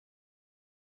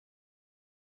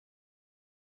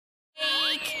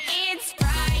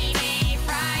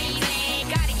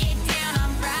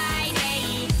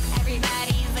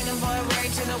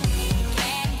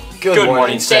Good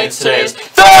morning, Saints. Today is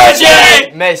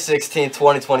Thursday, May 16th,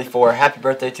 2024. Happy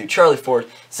birthday to Charlie Ford,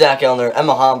 Zach Elner,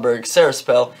 Emma Homburg, Sarah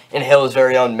Spell, and Halo's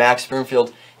very own Max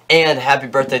Broomfield. And happy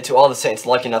birthday to all the Saints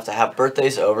lucky enough to have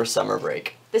birthdays over summer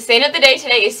break. The saint of the day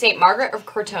today is St. Margaret of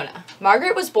Cortona.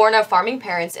 Margaret was born of farming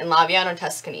parents in Laviano,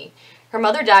 Tuscany. Her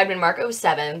mother died when Margaret was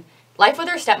 7. Life with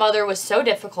her stepmother was so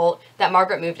difficult that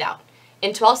Margaret moved out. In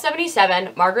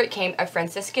 1277, Margaret became a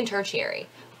Franciscan tertiary.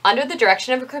 Under the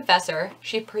direction of a confessor,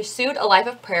 she pursued a life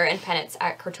of prayer and penance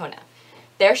at Cortona.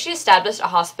 There she established a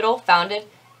hospital, founded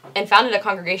a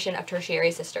congregation of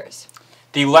tertiary sisters.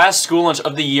 The last school lunch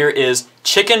of the year is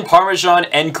chicken parmesan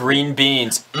and green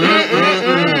beans.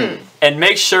 And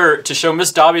make sure to show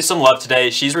Miss Dobby some love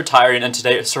today. She's retiring and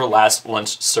today is her last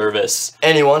lunch service.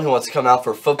 Anyone who wants to come out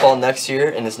for football next year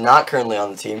and is not currently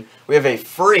on the team, we have a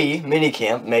free mini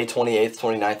camp May 28th,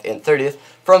 29th, and 30th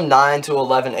from 9 to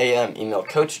 11 a.m. Email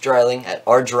Coach Dreiling at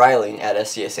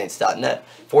rdreiling@scasaints.net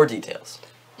for details.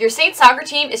 Your Saints soccer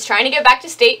team is trying to get back to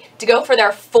state to go for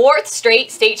their 4th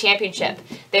straight state championship.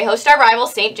 They host our rival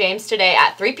St. James today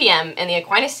at 3 p.m. in the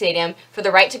Aquinas Stadium for the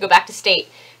right to go back to state.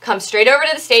 Come straight over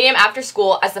to the stadium after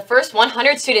school as the first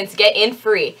 100 students get in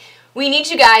free. We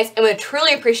need you guys and we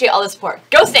truly appreciate all the support.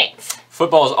 Go Saints!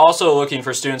 Football is also looking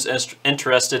for students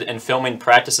interested in filming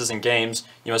practices and games.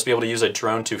 You must be able to use a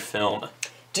drone to film.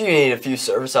 Do you need a few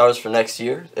service hours for next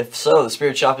year? If so, the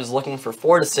Spirit Shop is looking for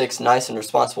 4 to 6 nice and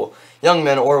responsible young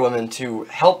men or women to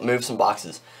help move some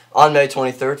boxes. On May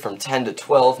 23rd from 10 to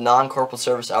 12, non-corporal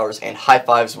service hours and high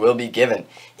fives will be given.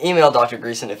 Email Dr.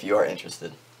 Greason if you are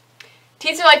interested.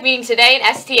 Teens for Life meeting today in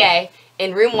STA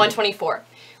in room 124.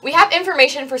 We have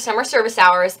information for summer service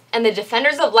hours and the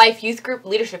Defenders of Life Youth Group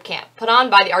Leadership Camp put on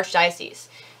by the Archdiocese.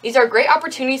 These are great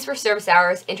opportunities for service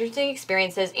hours, interesting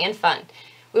experiences, and fun.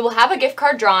 We will have a gift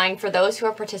card drawing for those who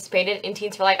have participated in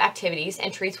Teens for Life activities,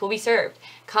 and treats will be served.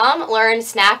 Come, learn,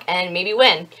 snack, and maybe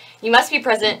win. You must be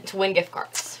present to win gift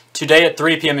cards. Today at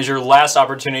 3 p.m. is your last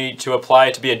opportunity to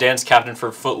apply to be a dance captain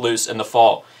for Footloose in the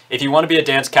fall. If you want to be a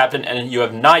dance captain and you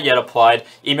have not yet applied,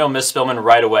 email Ms. Spillman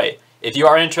right away. If you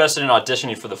are interested in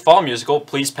auditioning for the fall musical,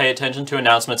 please pay attention to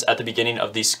announcements at the beginning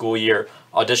of the school year.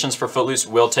 Auditions for Footloose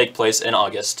will take place in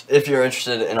August. If you're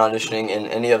interested in auditioning in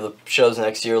any of the shows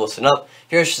next year, listen up.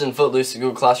 If you're interested in Footloose, the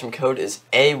Google Classroom code is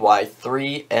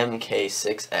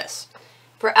AY3MK6S.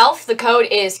 For ELF, the code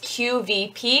is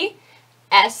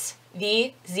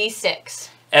QVPSVZ6.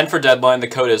 And for Deadline, the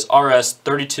code is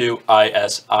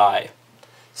RS32ISI.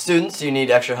 Students, do you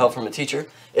need extra help from a teacher?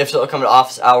 If so, come to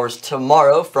office hours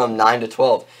tomorrow from 9 to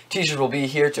 12. Teachers will be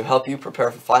here to help you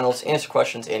prepare for finals, answer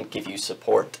questions, and give you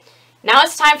support. Now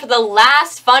it's time for the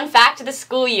last fun fact of the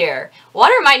school year.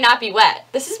 Water might not be wet.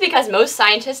 This is because most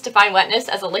scientists define wetness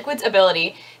as a liquid's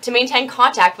ability to maintain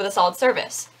contact with a solid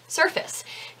surface,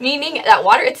 meaning that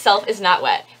water itself is not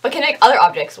wet, but can make other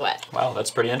objects wet. Wow,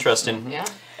 that's pretty interesting. Yeah.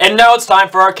 And now it's time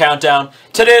for our countdown.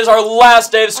 Today is our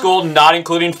last day of school, not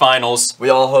including finals. We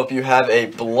all hope you have a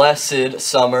blessed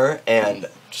summer and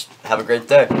just have a great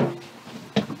day. Oh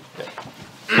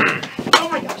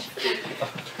my gosh.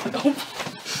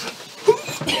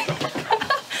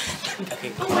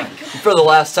 For the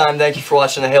last time, thank you for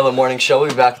watching the Halo Morning Show. We'll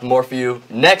be back with more for you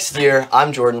next year.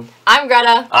 I'm Jordan. I'm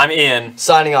Greta. I'm Ian.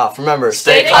 Signing off. Remember,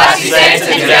 Stay classy, Saints,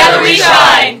 and together we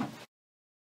shine.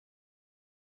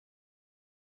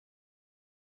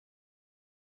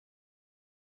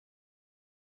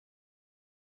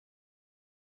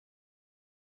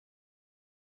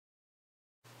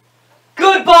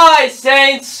 Goodbye,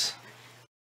 Saints!